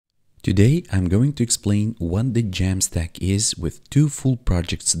Today, I'm going to explain what the JamStack is with two full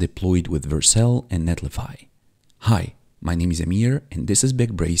projects deployed with Vercel and Netlify. Hi, my name is Amir and this is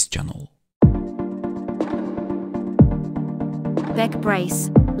BackBrace channel.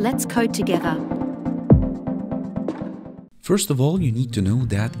 BackBrace, let's code together. First of all, you need to know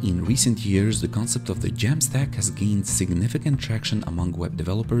that in recent years, the concept of the JamStack has gained significant traction among web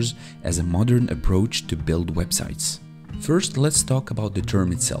developers as a modern approach to build websites. First, let's talk about the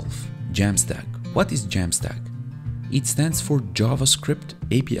term itself, JamStack. What is JamStack? It stands for JavaScript,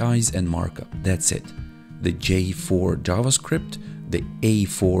 APIs, and markup. That's it. The J for JavaScript, the A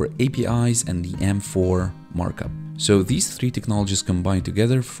for APIs, and the M for markup. So these three technologies combined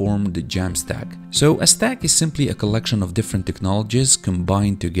together form the JamStack. So a stack is simply a collection of different technologies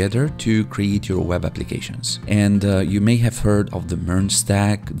combined together to create your web applications. And you may have heard of the MERN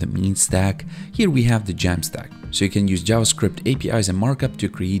stack, the mean stack. Here we have the JamStack. So you can use JavaScript, APIs, and markup to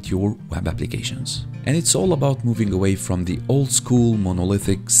create your web applications. And it's all about moving away from the old school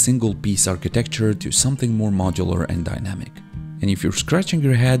monolithic single piece architecture to something more modular and dynamic. And if you're scratching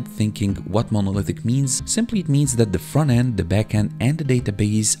your head thinking what monolithic means, simply it means that the front end, the back end, and the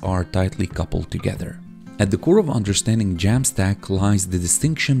database are tightly coupled together. At the core of understanding JamStack lies the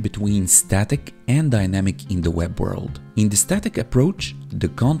distinction between static and dynamic in the web world. In the static approach, the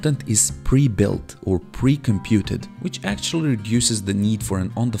content is pre-built or pre-computed, which actually reduces the need for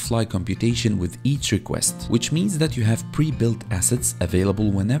an on-the-fly computation with each request, which means that you have pre-built assets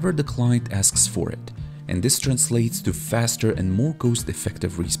available whenever the client asks for it. And this translates to faster and more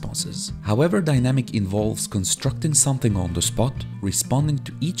cost-effective responses. However, dynamic involves constructing something on the spot, responding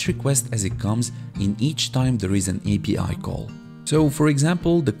to each request as it comes in each time there is an API call. So, for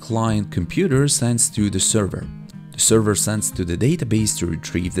example, the client computer sends to the server. The server sends to the database to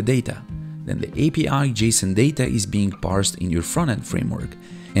retrieve the data. Then the API JSON data is being parsed in your front-end framework.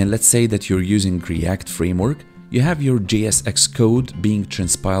 And let's say that you're using React framework, you have your JSX code being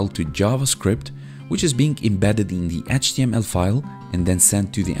transpiled to JavaScript, which is being embedded in the HTML file and then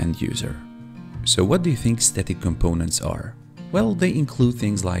sent to the end user. So what do you think static components are? Well, they include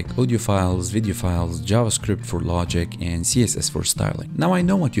things like audio files, video files, JavaScript for logic, and CSS for styling. Now I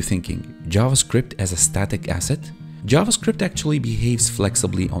know what you're thinking, JavaScript as a static asset? JavaScript actually behaves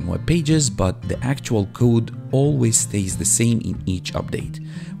flexibly on web pages, but the actual code always stays the same in each update,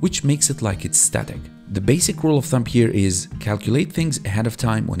 which makes it like it's static. The basic rule of thumb here is calculate things ahead of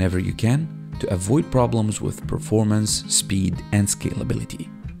time whenever you can, to avoid problems with performance, speed, and scalability.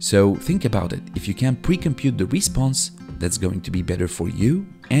 So think about it, if you can pre-compute the response, that's going to be better for you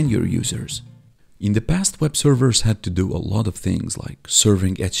and your users. In the past, web servers had to do a lot of things like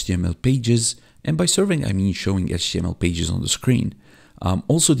serving HTML pages, and by serving I mean showing HTML pages on the screen,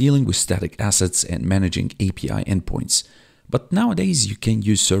 also dealing with static assets and managing API endpoints. But nowadays you can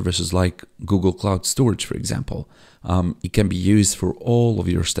use services like Google Cloud Storage, for example. It can be used for all of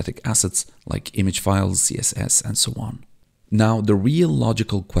your static assets like image files, CSS, and so on. Now the real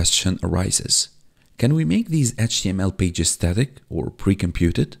logical question arises. Can we make these HTML pages static or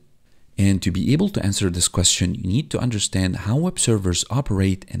pre-computed? And to be able to answer this question, you need to understand how web servers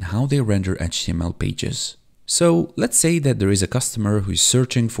operate and how they render HTML pages. So let's say that there is a customer who is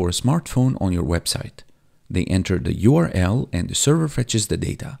searching for a smartphone on your website. They enter the URL and the server fetches the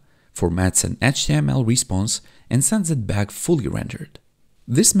data, formats an HTML response, and sends it back fully rendered.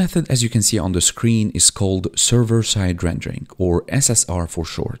 This method, as you can see on the screen, is called server-side rendering, or SSR for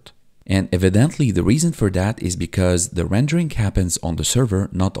short. And evidently the reason for that is because the rendering happens on the server,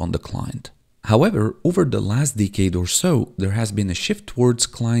 not on the client. However, over the last decade or so, there has been a shift towards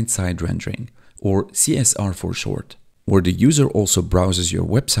client-side rendering, or CSR for short, where the user also browses your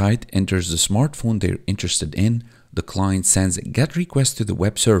website, enters the smartphone they're interested in, the client sends a GET request to the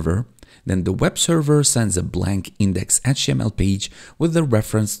web server, then the web server sends a blank index HTML page with a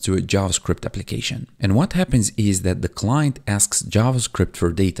reference to a JavaScript application. And what happens is that the client asks JavaScript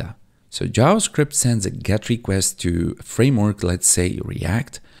for data. So JavaScript sends a GET request to a framework, let's say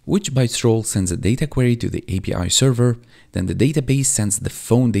React, which by its role sends a data query to the API server. Then the database sends the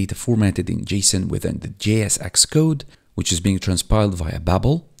phone data formatted in JSON within the JSX code, which is being transpiled via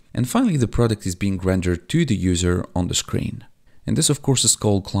Babel. And finally, the product is being rendered to the user on the screen. And this, of course, is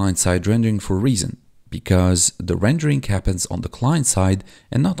called client-side rendering for a reason, because the rendering happens on the client side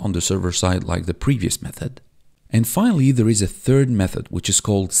and not on the server side like the previous method. And finally, there is a third method, which is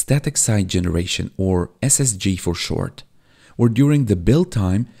called static site generation, or SSG for short, where during the build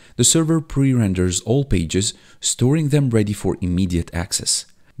time, the server pre-renders all pages, storing them ready for immediate access.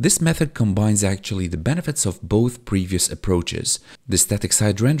 This method combines actually the benefits of both previous approaches, the static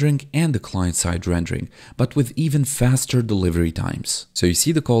side rendering and the client side rendering, but with even faster delivery times. So you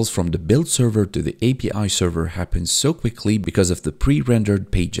see the calls from the build server to the API server happen so quickly because of the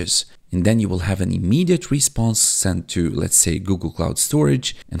pre-rendered pages. And then you will have an immediate response sent to, let's say, Google Cloud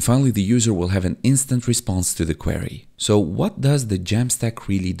Storage. And finally, the user will have an instant response to the query. So what does the JamStack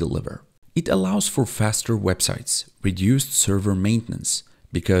really deliver? It allows for faster websites, reduced server maintenance,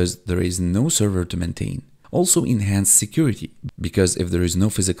 because there is no server to maintain. Also enhanced security, because if there is no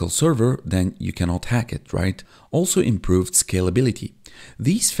physical server, then you cannot hack it, right? Also improved scalability.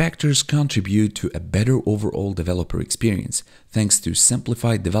 These factors contribute to a better overall developer experience, thanks to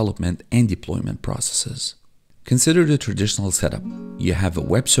simplified development and deployment processes. Consider the traditional setup. You have a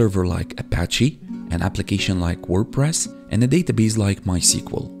web server like Apache, an application like WordPress, and a database like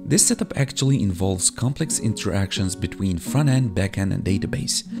MySQL. This setup actually involves complex interactions between front-end, back-end, and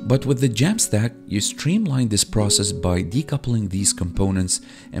database. But with the JamStack, you streamline this process by decoupling these components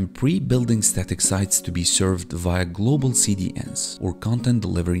and pre-building static sites to be served via global CDNs or content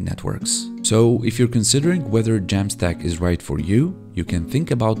delivery networks. So if you're considering whether JamStack is right for you, you can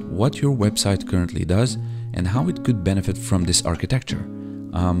think about what your website currently does and how it could benefit from this architecture.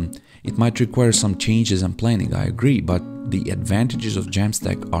 It might require some changes and planning, I agree, but the advantages of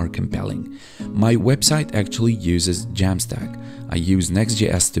JamStack are compelling. My website actually uses JamStack. I use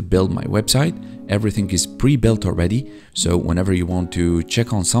Next.js to build my website. Everything is pre-built already, so whenever you want to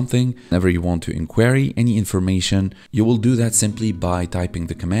check on something, whenever you want to inquire any information, you will do that simply by typing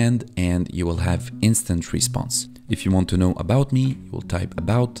the command and you will have instant response. If you want to know about me, you will type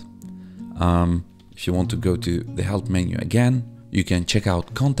about. If you want to go to the help menu again, you can check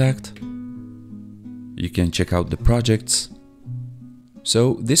out contact, you can check out the projects.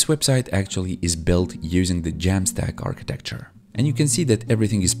 So this website actually is built using the JamStack architecture. And you can see that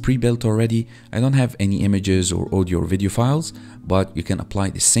everything is pre-built already. I don't have any images or audio or video files, but you can apply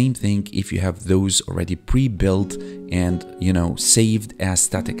the same thing if you have those already pre-built and, saved as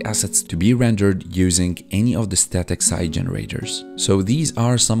static assets to be rendered using any of the static site generators. So these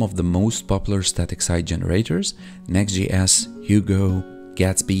are some of the most popular static site generators: Next.js, Hugo,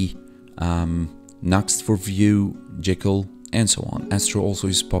 Gatsby, Nuxt for Vue, Jekyll, and so on. Astro also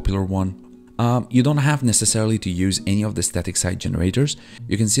is a popular one. You don't have necessarily to use any of the static site generators.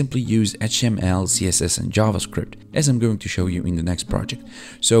 You can simply use HTML, CSS, and JavaScript, as I'm going to show you in the next project.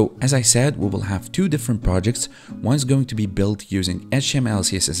 So as I said, we will have two different projects. One is going to be built using HTML,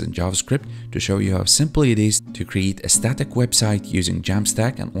 CSS, and JavaScript to show you how simple it is to create a static website using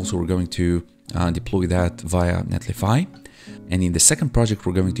JamStack, and also we're going to deploy that via Netlify. And in the second project,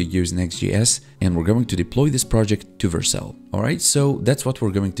 we're going to use Next.js and we're going to deploy this project to Vercel. All right, so that's what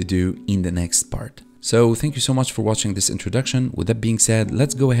we're going to do in the next part. So thank you so much for watching this introduction. With that being said,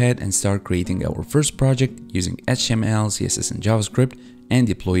 let's go ahead and start creating our first project using HTML, CSS, and JavaScript and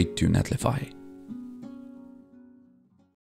deploy it to Netlify.